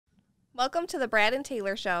Welcome to the Brad and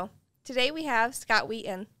Taylor Show. Today we have Scott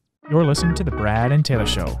Wheaton. You're listening to the Brad and Taylor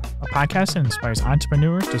Show, a podcast that inspires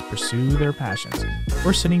entrepreneurs to pursue their passions.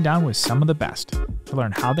 We're sitting down with some of the best to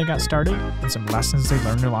learn how they got started and some lessons they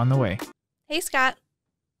learned along the way. Hey, Scott.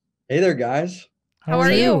 Hey there, guys. How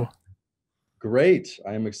are you? Great.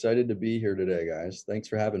 I am excited to be here today, guys. Thanks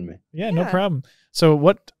for having me. Yeah, no problem. So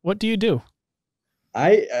what do you do?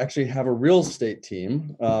 I actually have a real estate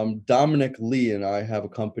team. Dominic Lee and I have a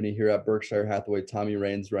company here at Berkshire Hathaway Tommy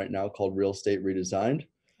Raines right now called Real Estate Redesigned.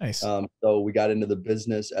 Nice. So we got into the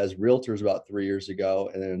business as realtors about 3 years ago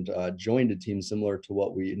and joined a team similar to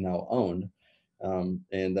what we now own,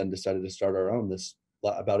 and then decided to start our own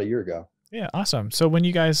about a year ago. Yeah, awesome. So when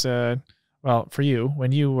you guys, well, for you,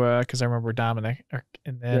 when you, because I remember Dominic,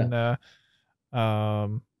 and then,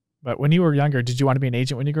 but when you were younger, did you want to be an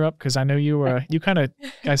agent when you grew up? Because I know you were, you kind of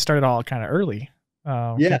guys started all kind of early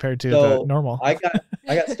compared to the normal. I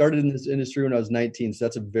got started in this industry when I was 19, so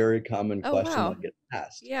that's a very common question that gets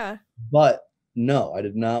asked. Yeah. But no, I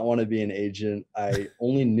did not want to be an agent. I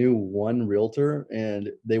only knew one realtor,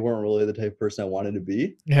 and they weren't really the type of person I wanted to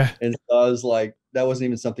be. Yeah. And so I was like, that wasn't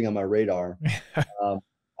even something on my radar.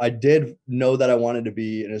 I did know that I wanted to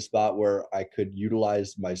be in a spot where I could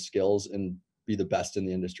utilize my skills and be the best in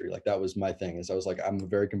the industry. Like that was my thing. Is I was like, I'm a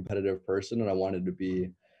very competitive person, and I wanted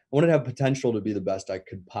to have potential to be the best I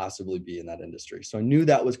could possibly be in that industry. So I knew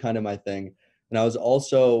that was kind of my thing. And I was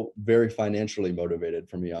also very financially motivated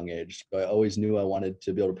from a young age. So I always knew I wanted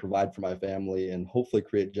to be able to provide for my family and hopefully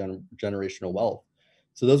create generational wealth.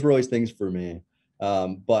 So those were always things for me.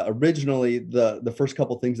 But originally the first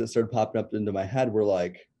couple things that started popping up into my head were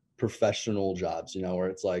like professional jobs, where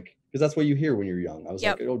it's like, because that's what you hear when you're young. I was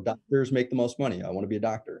like, oh, doctors make the most money. I want to be a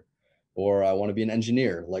doctor. Or I want to be an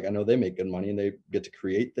engineer. Like I know they make good money and they get to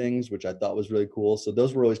create things, which I thought was really cool. So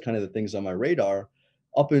those were always kind of the things on my radar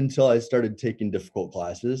up until I started taking difficult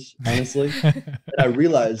classes, honestly. And I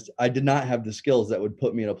realized I did not have the skills that would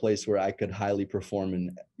put me in a place where I could highly perform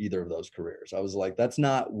in either of those careers. I was like, that's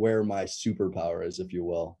not where my superpower is, if you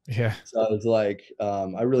will. Yeah. So I was like,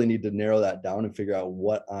 I really need to narrow that down and figure out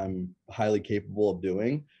what I'm highly capable of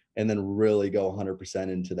doing, and then really go 100%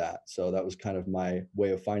 into that. So that was kind of my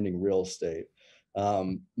way of finding real estate.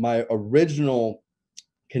 My original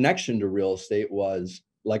connection to real estate was,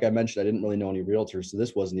 like I mentioned, I didn't really know any realtors, so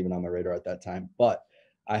this wasn't even on my radar at that time. But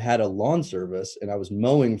I had a lawn service, and I was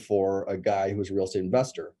mowing for a guy who was a real estate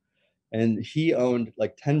investor. And he owned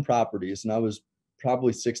like 10 properties, and I was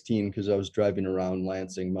probably 16 because I was driving around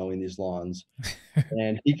Lansing mowing these lawns.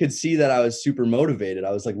 And he could see that I was super motivated.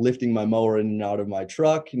 I was like lifting my mower in and out of my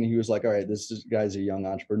truck, and he was like, all right, this guy's a young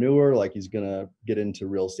entrepreneur. Like he's going to get into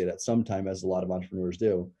real estate at some time, as a lot of entrepreneurs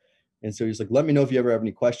do. And so he's like, let me know if you ever have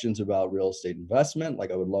any questions about real estate investment. Like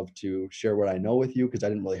I would love to share what I know with you, because I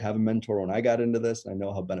didn't really have a mentor when I got into this, and I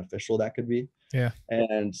know how beneficial that could be. Yeah.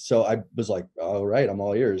 And so I was like, all right, I'm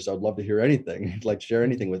all ears. I'd love to hear anything, like share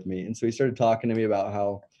anything with me. And so he started talking to me about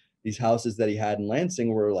how these houses that he had in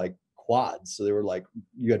Lansing were like quads. So they were like,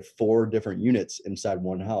 you had 4 different units inside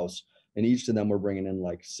one house, and each of them were bringing in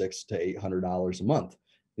like $600 to $800 a month.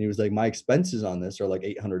 And he was like, my expenses on this are like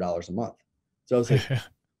 $800 a month. So I was like,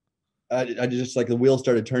 I just like the wheels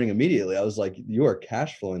started turning immediately. I was like, you are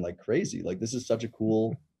cash flowing like crazy. Like this is such a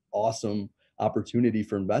cool, awesome opportunity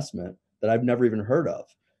for investment that I've never even heard of.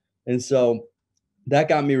 And so that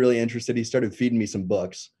got me really interested. He started feeding me some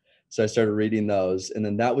books. So I started reading those. And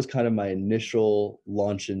then that was kind of my initial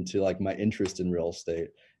launch into like my interest in real estate.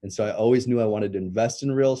 And so I always knew I wanted to invest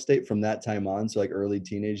in real estate from that time on. So like early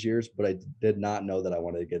teenage years, but I did not know that I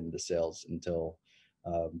wanted to get into sales until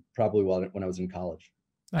probably when I was in college.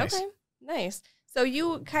 Nice. Okay, nice. So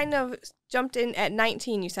you kind of jumped in at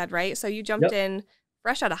 19, you said, right? So you jumped in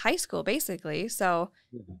fresh out of high school, basically. So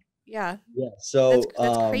yeah. So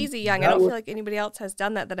that's crazy young. I don't feel like anybody else has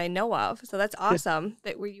done that I know of. So that's awesome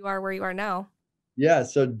that where you are now. Yeah.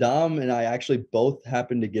 So Dom and I actually both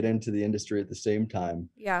happened to get into the industry at the same time.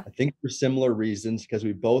 Yeah. I think for similar reasons, because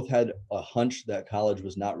we both had a hunch that college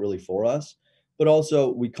was not really for us. But also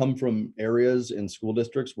we come from areas in school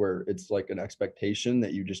districts where it's like an expectation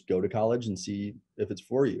that you just go to college and see if it's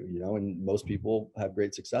for you, and most people have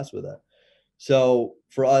great success with it. So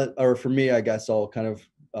for us, or for me, I guess I'll kind of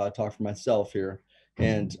talk for myself here.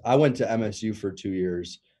 And I went to MSU for 2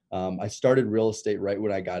 years. I started real estate right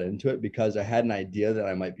when I got into it because I had an idea that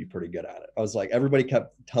I might be pretty good at it. I was like, everybody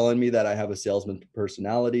kept telling me that I have a salesman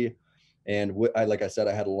personality. And like I said,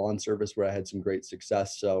 I had a lawn service where I had some great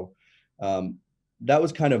success. So that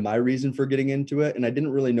was kind of my reason for getting into it. And I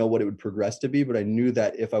didn't really know what it would progress to be, but I knew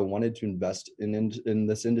that if I wanted to invest in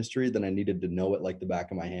this industry, then I needed to know it like the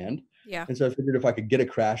back of my hand. Yeah. And so I figured if I could get a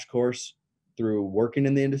crash course through working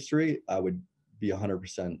in the industry, I would be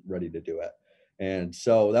 100% ready to do it. And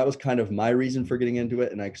so that was kind of my reason for getting into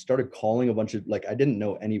it. And I started calling a bunch of, like, I didn't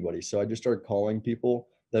know anybody. So I just started calling people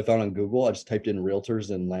that I found on Google. I just typed in realtors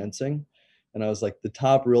in Lansing. And I was like, the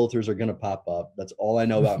top realtors are going to pop up. That's all I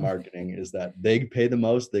know about marketing, is that they pay the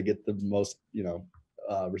most, they get the most,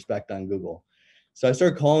 respect on Google. So I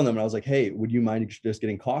started calling them and I was like, hey, would you mind just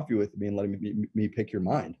getting coffee with me and letting me pick your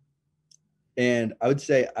mind? And I would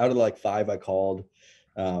say out of like 5 I called,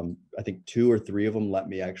 I think 2 or 3 of them let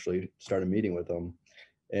me actually start a meeting with them.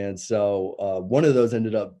 And so one of those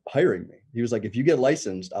ended up hiring me. He was like, if you get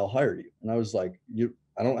licensed, I'll hire you. And I was like,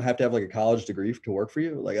 I don't have to have like a college degree to work for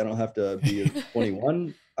you. Like, I don't have to be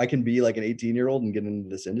 21. I can be like an 18-year-old and get into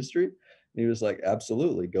this industry. And he was like,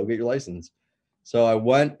 absolutely, go get your license. So I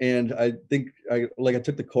went, and I think I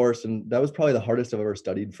took the course, and that was probably the hardest I've ever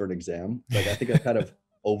studied for an exam. Like, I think I kind of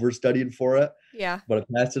overstudied for it, Yeah. but I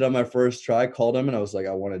passed it on my first try. Called him and I was like,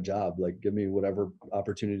 I want a job. Like, give me whatever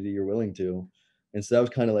opportunity you're willing to. And so that was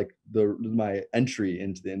kind of like my entry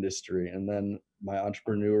into the industry. And then my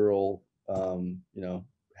entrepreneurial,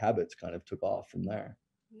 habits kind of took off from there.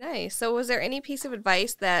 Nice. So was there any piece of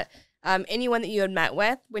advice that anyone that you had met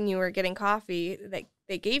with when you were getting coffee that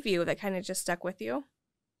they gave you that kind of just stuck with you?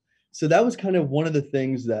 So that was kind of one of the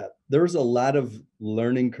things that there was a lot of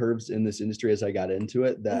learning curves in this industry as I got into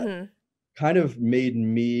it that Mm-hmm. kind of made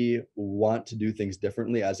me want to do things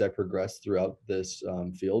differently as I progressed throughout this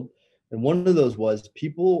field. And one of those was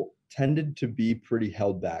people tended to be pretty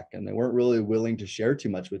held back and they weren't really willing to share too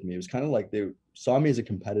much with me. It was kind of like they saw me as a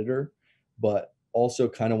competitor, but also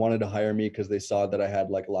kind of wanted to hire me because they saw that I had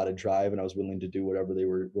like a lot of drive and I was willing to do whatever they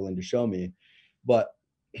were willing to show me. But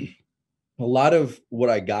a lot of what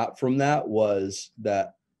I got from that was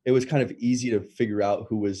that it was kind of easy to figure out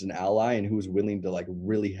who was an ally and who was willing to like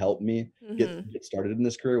really help me Mm-hmm. get started in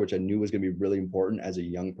this career, which I knew was going to be really important as a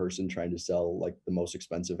young person trying to sell like the most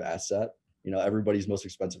expensive asset. Everybody's most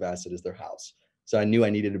expensive asset is their house. So I knew I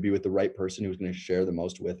needed to be with the right person who was going to share the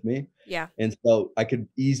most with me. Yeah. And so I could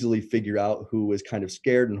easily figure out who was kind of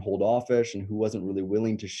scared and hold offish and who wasn't really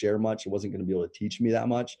willing to share much and wasn't going to be able to teach me that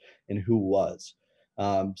much, and who was.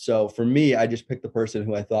 So for me, I just picked the person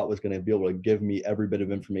who I thought was going to be able to give me every bit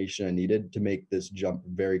of information I needed to make this jump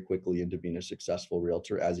very quickly into being a successful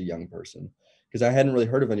realtor as a young person, because I hadn't really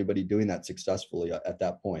heard of anybody doing that successfully at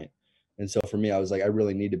that point. And so for me, I was like, I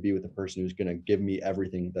really need to be with the person who's going to give me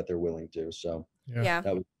everything that they're willing to. So Yeah. Yeah.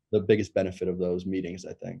 that was the biggest benefit of those meetings,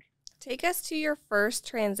 I think. Take us to your first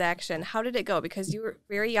transaction. How did it go? Because you were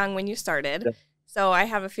very young when you started. Yeah. So I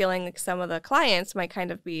have a feeling like some of the clients might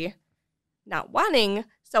kind of be not wanting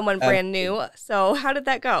someone brand new. So how did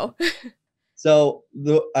that go? So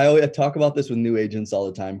I always talk about this with new agents all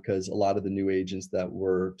the time, because a lot of the new agents that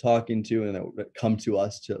we're talking to and that come to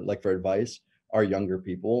us to like for advice are younger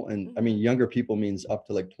people. And I mean, younger people means up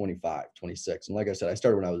to like 25, 26. And like I said, I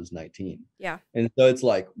started when I was 19. Yeah. And so it's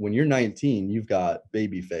like when you're 19, you've got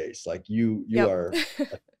baby face. Like you're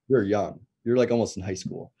young. You're like almost in high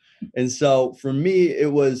school. And so for me,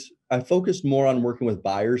 I focused more on working with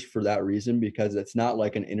buyers for that reason, because it's not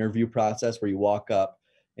like an interview process where you walk up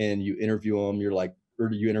and you interview them.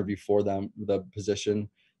 Or you interview for them, the position.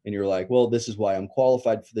 And you're like, well, this is why I'm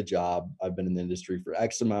qualified for the job. I've been in the industry for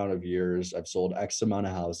X amount of years. I've sold X amount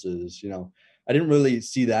of houses. I didn't really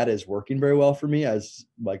see that as working very well for me as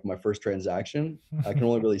like my first transaction. I can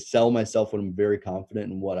only really sell myself when I'm very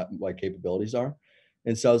confident in what my capabilities are.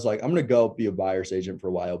 And so I was like, I'm going to go be a buyer's agent for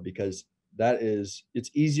a while, because it's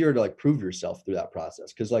easier to like prove yourself through that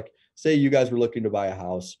process. Cause like, say you guys were looking to buy a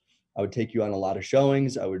house, I would take you on a lot of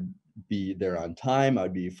showings. I would be there on time.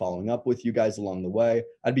 I'd be following up with you guys along the way.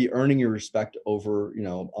 I'd be earning your respect over,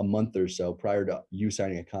 a month or so prior to you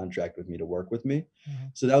signing a contract with me to work with me. Mm-hmm.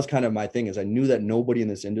 So that was kind of my thing, is I knew that nobody in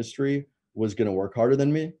this industry was going to work harder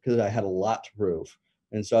than me, because I had a lot to prove.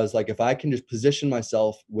 And so I was like, if I can just position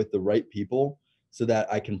myself with the right people so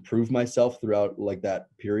that I can prove myself throughout like that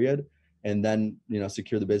period, and then,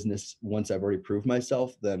 secure the business once I've already proved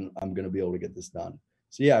myself, then I'm going to be able to get this done.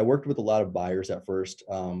 So yeah, I worked with a lot of buyers at first.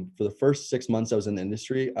 For the first 6 months I was in the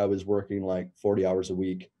industry, I was working like 40 hours a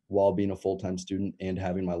week while being a full-time student and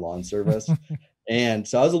having my lawn service. And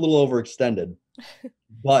so I was a little overextended,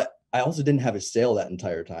 but I also didn't have a sale that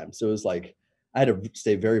entire time. So it was like, I had to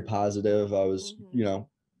stay very positive. I was,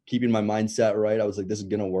 keeping my mindset right. I was like, this is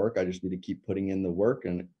going to work. I just need to keep putting in the work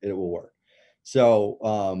and it will work. So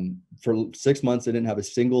for 6 months, I didn't have a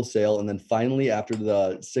single sale. And then finally, after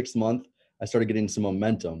the 6th month, I started getting some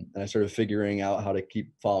momentum, and I started figuring out how to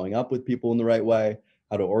keep following up with people in the right way,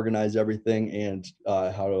 how to organize everything, and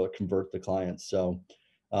how to convert the clients. So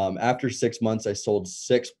After 6 months, I sold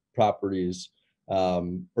 6 properties, or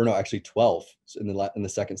no, actually 12 in the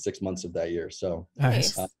second 6 months of that year. So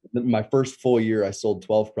Nice. my first full year, I sold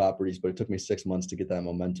 12 properties, but it took me 6 months to get that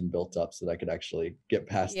momentum built up so that I could actually get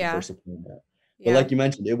past the first appointment. But like you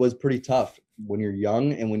mentioned, it was pretty tough when you're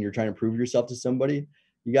young and when you're trying to prove yourself to somebody.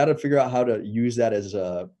 You got to figure out how to use that as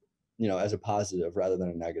a, as a positive rather than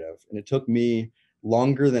a negative. And it took me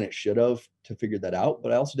longer than it should have to figure that out,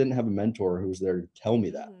 but I also didn't have a mentor who was there to tell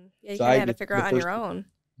me that. Yeah, you So kind I of had to just figure out on your own.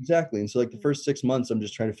 Exactly. And so like the first 6 months, I'm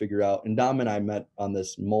just trying to figure out, and Dom and I met on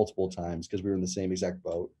this multiple times because we were in the same exact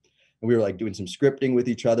boat. And we were like doing some scripting with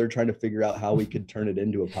each other, trying to figure out how we could turn it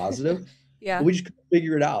into a positive. Yeah. But we just couldn't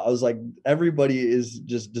figure it out. I was like, everybody is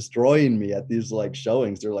just destroying me at these like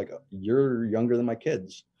showings. They're like, you're younger than my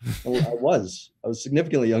kids. Well, I was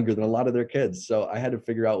significantly younger than a lot of their kids. So I had to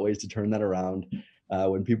figure out ways to turn that around.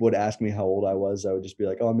 When people would ask me how old I was, I would just be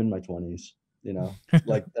like, oh, I'm in my 20s,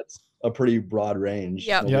 like that's a pretty broad range.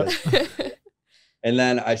 Yep. And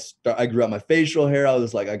then I grew out my facial hair. I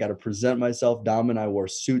was like, I got to present myself. Dom and I wore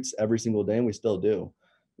suits every single day, and we still do.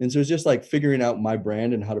 And so it's just like figuring out my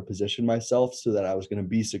brand and how to position myself so that I was going to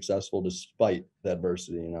be successful despite the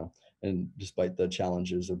adversity, and despite the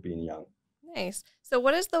challenges of being young. Nice. So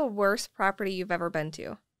what is the worst property you've ever been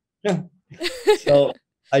to? Yeah. So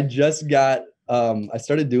I just got, I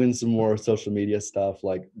started doing some more social media stuff.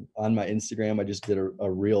 Like on my Instagram, I just did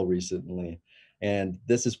a reel recently. And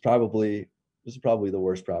this is probably the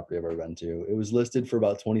worst property I've ever been to. It was listed for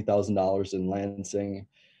about $20,000 in Lansing.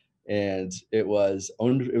 And it was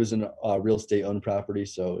a real estate owned property.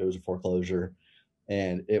 So it was a foreclosure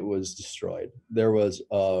and it was destroyed. There was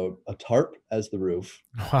a tarp as the roof.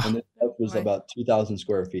 Wow. And the tarp was about 2,000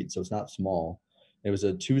 square feet. So it's not small. It was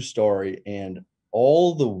a 2-story and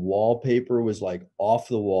all the wallpaper was like off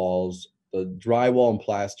the walls. The drywall and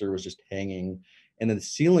plaster was just hanging. And then the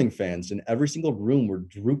ceiling fans in every single room were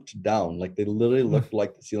drooped down. Like they literally looked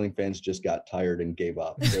like the ceiling fans just got tired and gave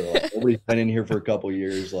up. They're like, nobody's been in here for a couple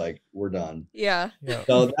years. Like we're done. Yeah.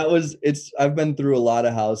 So I've been through a lot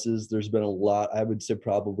of houses. There's been a lot, I would say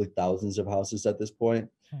probably thousands of houses at this point.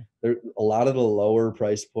 There, a lot of the lower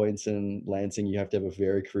price points in Lansing, you have to have a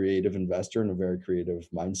very creative investor and a very creative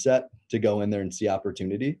mindset to go in there and see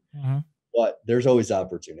opportunity. But there's always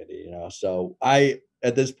opportunity, So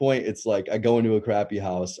at this point, it's like I go into a crappy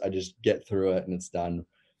house, I just get through it and it's done.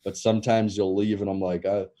 But sometimes you'll leave and I'm like,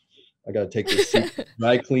 I got to take this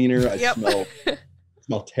dry cleaner. I smell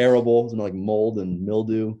terrible. It smells like mold and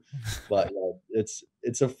mildew. But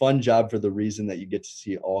it's a fun job for the reason that you get to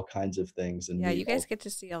see all kinds of things. And you guys get to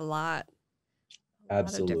see a lot.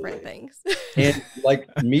 Absolutely. Lot of different things. And like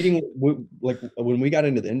when we got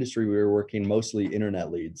into the industry, we were working mostly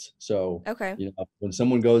internet leads. So when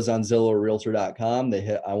someone goes on Zillow or Realtor.com, they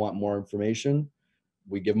hit, I want more information,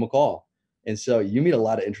 we give them a call. And so you meet a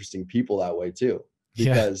lot of interesting people that way too,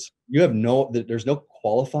 because you have there's no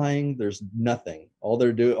qualifying, there's nothing. All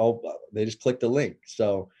they just click the link.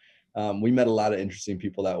 So we met a lot of interesting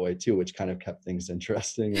people that way too, which kind of kept things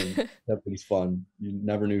interesting and kept things fun. You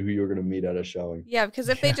never knew who you were going to meet at a showing. Yeah, because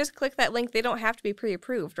if they just click that link, they don't have to be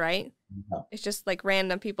pre-approved, right? No. It's just like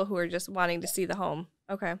random people who are just wanting to see the home.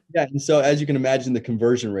 Okay. Yeah, and so as you can imagine, the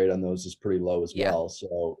conversion rate on those is pretty low as well.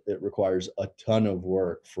 So it requires a ton of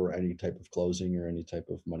work for any type of closing or any type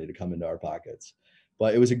of money to come into our pockets.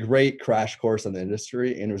 But it was a great crash course on the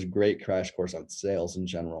industry, and it was a great crash course on sales in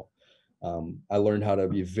general. I learned how to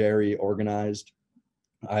be very organized.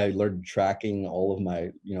 I learned tracking all of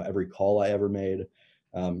my, every call I ever made.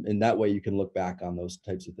 And that way you can look back on those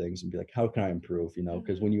types of things and be like, how can I improve?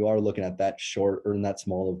 Because when you are looking at that short or that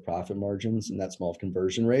small of profit margins and that small of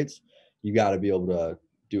conversion rates, you got to be able to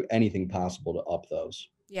do anything possible to up those.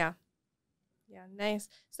 Yeah. Yeah. Nice.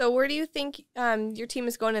 So where do you think your team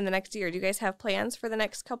is going in the next year? Do you guys have plans for the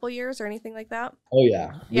next couple years or anything like that? Oh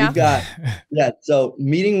yeah. We've got, So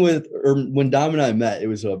when Dom and I met, it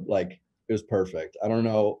was it was perfect. I don't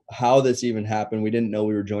know how this even happened. We didn't know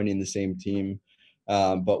we were joining the same team.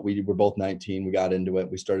 But we were both 19. We got into it.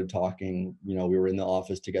 We started talking, we were in the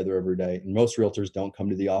office together every day, and most realtors don't come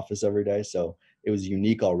to the office every day. So it was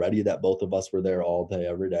unique already that both of us were there all day,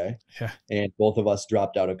 every day. Yeah. And both of us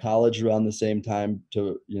dropped out of college around the same time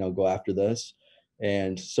to, go after this.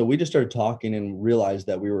 And so we just started talking and realized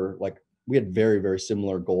that we had very, very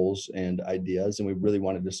similar goals and ideas, and we really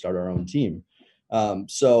wanted to start our own team.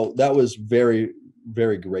 So that was very,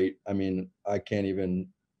 very great. I mean, I can't even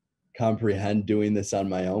comprehend doing this on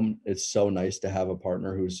my own. It's so nice to have a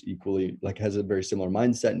partner who's equally has a very similar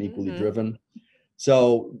mindset and equally driven.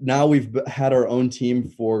 So now we've had our own team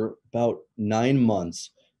for about 9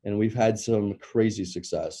 months and we've had some crazy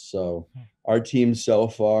success. So Our team so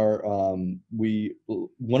far,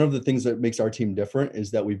 one of the things that makes our team different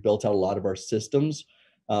is that we've built out a lot of our systems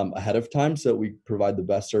ahead of time, so that we provide the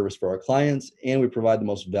best service for our clients and we provide the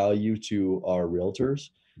most value to our realtors.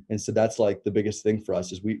 And so that's like the biggest thing for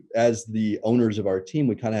us is we, as the owners of our team,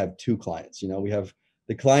 we kind of have two clients. We have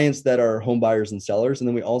the clients that are home buyers and sellers, and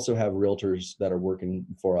then we also have realtors that are working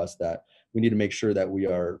for us that we need to make sure that we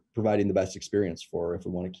are providing the best experience for if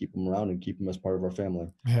we want to keep them around and keep them as part of our family.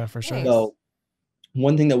 Yeah, for sure. Nice. So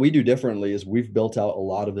one thing that we do differently is we've built out a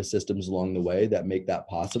lot of the systems along the way that make that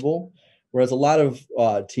possible. Whereas a lot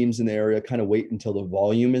of teams in the area kind of wait until the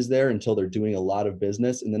volume is there, until they're doing a lot of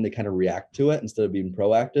business, and then they kind of react to it instead of being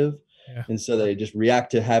proactive. Yeah. And so they just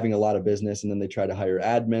react to having a lot of business, and then they try to hire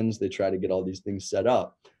admins, they try to get all these things set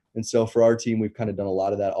up. And so for our team, we've kind of done a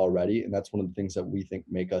lot of that already. And that's one of the things that we think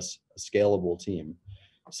make us a scalable team.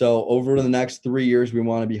 So over the next 3 years, we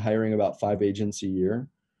want to be hiring about 5 agents a year.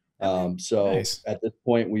 So Nice. at this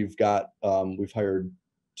point, we've hired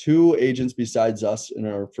 2 agents besides us in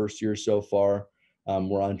our first year so far.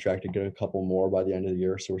 We're on track to get a couple more by the end of the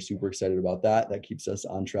year. So we're super excited about that. That keeps us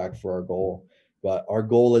on track for our goal. But our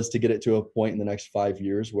goal is to get it to a point in the next 5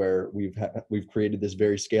 years where we've created this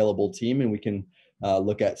very scalable team, and we can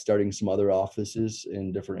look at starting some other offices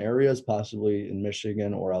in different areas, possibly in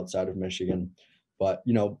Michigan or outside of Michigan. But,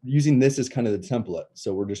 using this as kind of the template.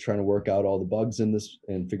 So we're just trying to work out all the bugs in this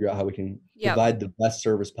and figure out how we can provide the best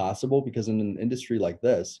service possible, because in an industry like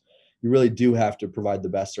this, you really do have to provide the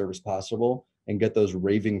best service possible and get those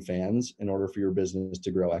raving fans in order for your business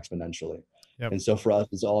to grow exponentially. Yep. And so for us,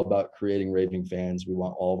 it's all about creating raving fans. We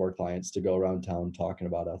want all of our clients to go around town talking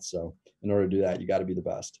about us. So in order to do that, you got to be the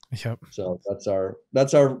best. Yep. So that's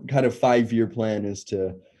our kind of 5-year plan, is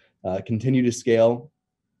to continue to scale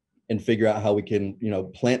and figure out how we can,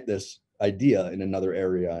 plant this idea in another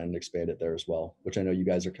area and expand it there as well, which I know you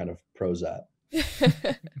guys are kind of pros at.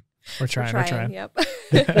 We're trying. Yep.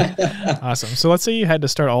 Awesome. So let's say you had to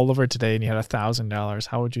start all over today and you had $1,000.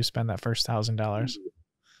 How would you spend that first $1,000?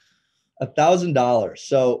 $1,000.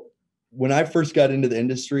 So when I first got into the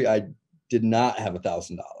industry, I did not have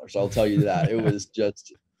 $1,000. I'll tell you that. It was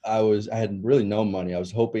just, I had really no money. I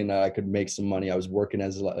was hoping that I could make some money. I was working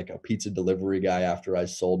as like a pizza delivery guy after I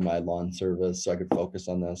sold my lawn service, so I could focus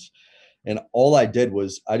on this. And all I did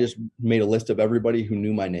was I just made a list of everybody who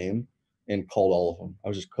knew my name and called all of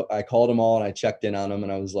them. I called them all and I checked in on them,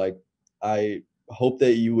 and I was like, I hope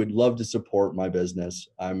that you would love to support my business.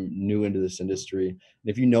 I'm new into this industry. And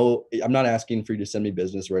if I'm not asking for you to send me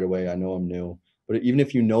business right away. I know I'm new, but even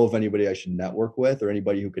if you know of anybody I should network with or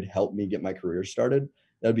anybody who could help me get my career started,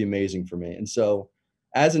 that'd be amazing for me. And so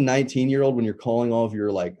as a 19-year-old, when you're calling all of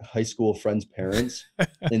your like high school friends' parents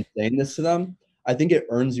and saying this to them, I think it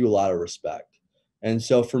earns you a lot of respect. And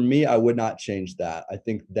so for me, I would not change that. I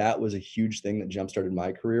think that was a huge thing that jumpstarted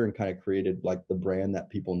my career and kind of created like the brand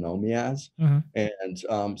that people know me as. Mm-hmm.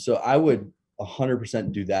 And so I would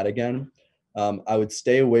 100% do that again. I would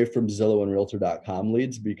stay away from Zillow and Realtor.com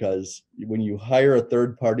leads, because when you hire a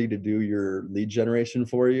third party to do your lead generation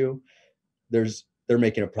for you, they're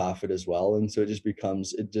making a profit as well. And so it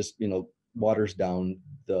just waters down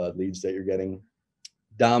the leads that you're getting.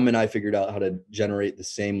 Dom and I figured out how to generate the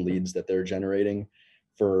same leads that they're generating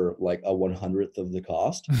for like a 100th of the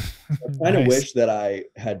cost. I kind of wish that I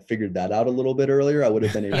had figured that out a little bit earlier. I would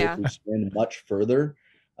have been able to expand much further.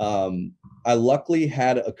 I luckily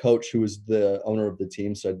had a coach who was the owner of the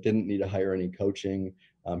team, so I didn't need to hire any coaching.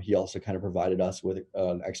 He also kind of provided us with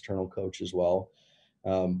an external coach as well.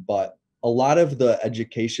 But a lot of the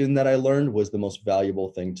education that I learned was the most valuable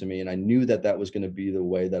thing to me. And I knew that that was going to be the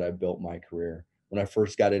way that I built my career. When I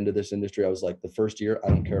first got into this industry, I was like, the first year, I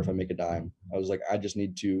don't care if I make a dime. I was like, I just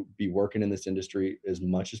need to be working in this industry as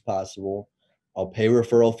much as possible. I'll pay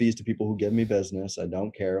referral fees to people who give me business. I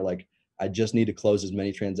don't care. Like, I just need to close as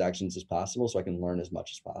many transactions as possible so I can learn as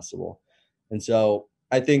much as possible. And so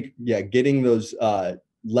I think, getting those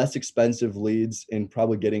less expensive leads and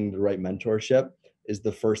probably getting the right mentorship is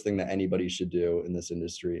the first thing that anybody should do in this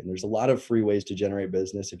industry. And there's a lot of free ways to generate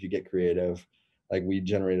business if you get creative. Like, we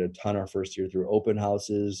generated a ton our first year through open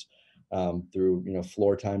houses, through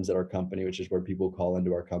floor times at our company, which is where people call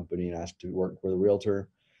into our company and ask to work with a realtor.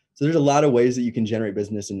 So there's a lot of ways that you can generate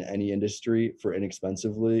business in any industry for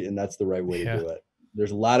inexpensively, and that's the right way to do it.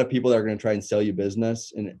 There's a lot of people that are going to try and sell you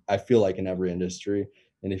business, and I feel like in every industry.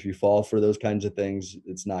 And if you fall for those kinds of things,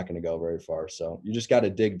 it's not going to go very far. So you just got to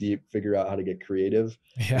dig deep, figure out how to get creative,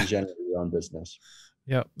 and generate your own business.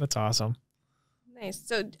 Yep, that's awesome. Nice.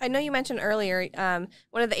 So I know you mentioned earlier,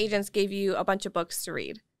 one of the agents gave you a bunch of books to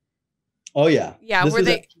read. Oh yeah. Yeah, This were was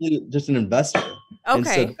they actually just an investor. And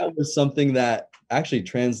so okay? that was something that actually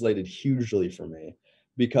translated hugely for me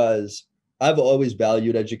because I've always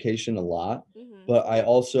valued education a lot, Mhm. but I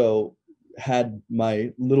also had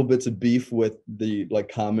my little bits of beef with the like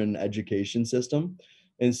common education system.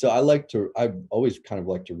 And so I've always kind of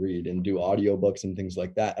liked to read and do audiobooks and things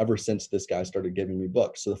like that ever since this guy started giving me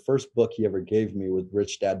books. So the first book he ever gave me was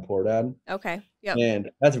Rich Dad Poor Dad. Okay. Yep.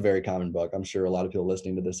 And that's a very common book. I'm sure a lot of people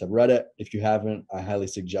listening to this have read it. If you haven't, I highly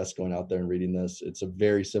suggest going out there and reading this. It's a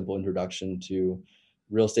very simple introduction to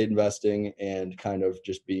real estate investing and kind of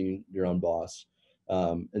just being your own boss.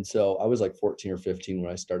 And so I was like 14 or 15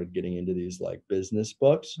 when I started getting into these like business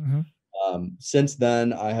books. Mhm. Since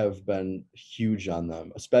then, I have been huge on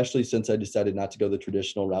them, especially since I decided not to go the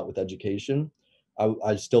traditional route with education.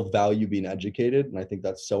 I still value being educated, and I think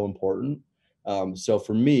that's so important. So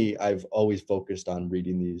for me, I've always focused on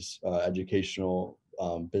reading these educational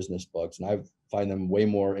business books, and I find them way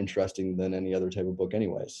more interesting than any other type of book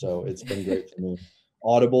anyway. So it's been great for me.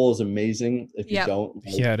 Audible is amazing if you Yep. don't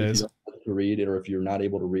Yeah, it if you is. don't like to read it, or if you're not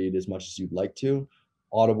able to read as much as you'd like to.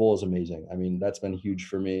 Audible is amazing. I mean, that's been huge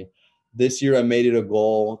for me. This year, I made it a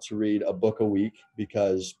goal to read a book a week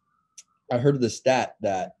because I heard the stat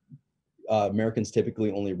that Americans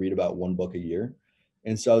typically only read about one book a year.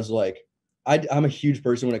 And so I was like, I'm a huge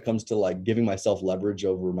person when it comes to like giving myself leverage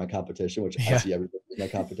over my competition, which I Yeah. see everybody as my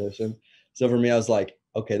competition. So for me, I was like,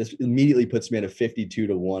 okay, this immediately puts me at a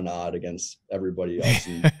 52-1 odd against everybody else.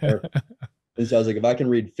 And so I was like, if I can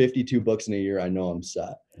read 52 books in a year, I know I'm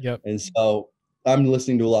set. Yep. And so I'm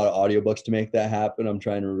listening to a lot of audiobooks to make that happen. I'm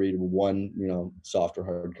trying to read one, soft or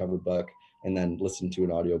hardcover book and then listen to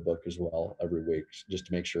an audiobook as well every week just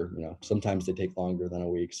to make sure, sometimes they take longer than a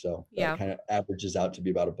week. So Yeah. that kind of averages out to be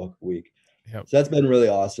about a book a week. Yep. So that's been really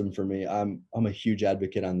awesome for me. I'm a huge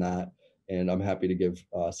advocate on that. And I'm happy to give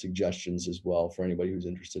suggestions as well for anybody who's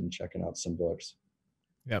interested in checking out some books.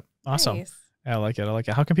 Yep. Awesome. Nice. I like it. I like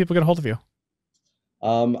it. How can people get a hold of you?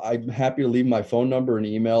 I'm happy to leave my phone number and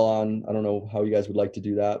email on. I don't know how you guys would like to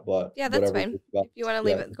do that, but Yeah, that's whatever. fine. If you want to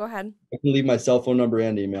leave it, go ahead. I can leave my cell phone number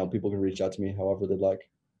and email. People can reach out to me however they'd like.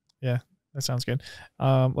 Yeah, that sounds good.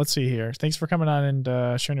 Let's see here. Thanks for coming on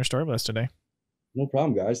and sharing your story with us today. No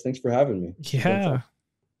problem, guys. Thanks for having me. Yeah.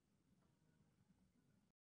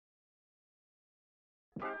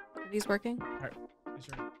 Are these working? All right.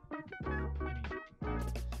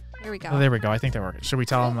 There we go. Oh, there we go. I think they're working. Should we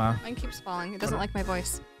tell them? Mine keeps falling. It doesn't like my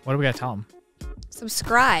voice. What do we got to tell them?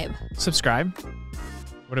 Subscribe. Subscribe.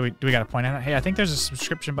 What do we got to point at? Hey, I think there's a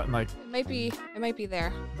subscription button. Like It might be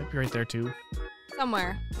there. might be right there too.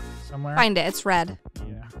 Somewhere. Somewhere. Find it. It's red.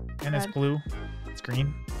 Yeah. And it's blue. It's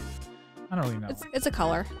green. I don't really know. It's a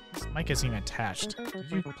color. This mic isn't even attached. Did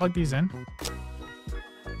you plug these in?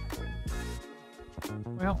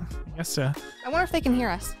 Well, I guess. I wonder if they can hear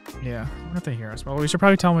us. Yeah. I wonder if they hear us. Well, we should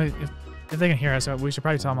probably tell them if they can hear us. We should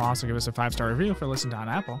probably tell them also give us a 5-star review if they're listening on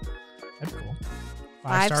Apple. That'd be cool.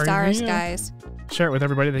 5 stars, review. guys. Share it with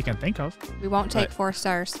everybody they can think of. We won't take 4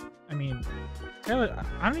 stars. I mean, Taylor,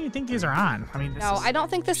 I don't even think these are on. I mean, I don't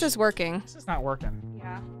think this is working. This is not working.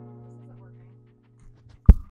 Yeah.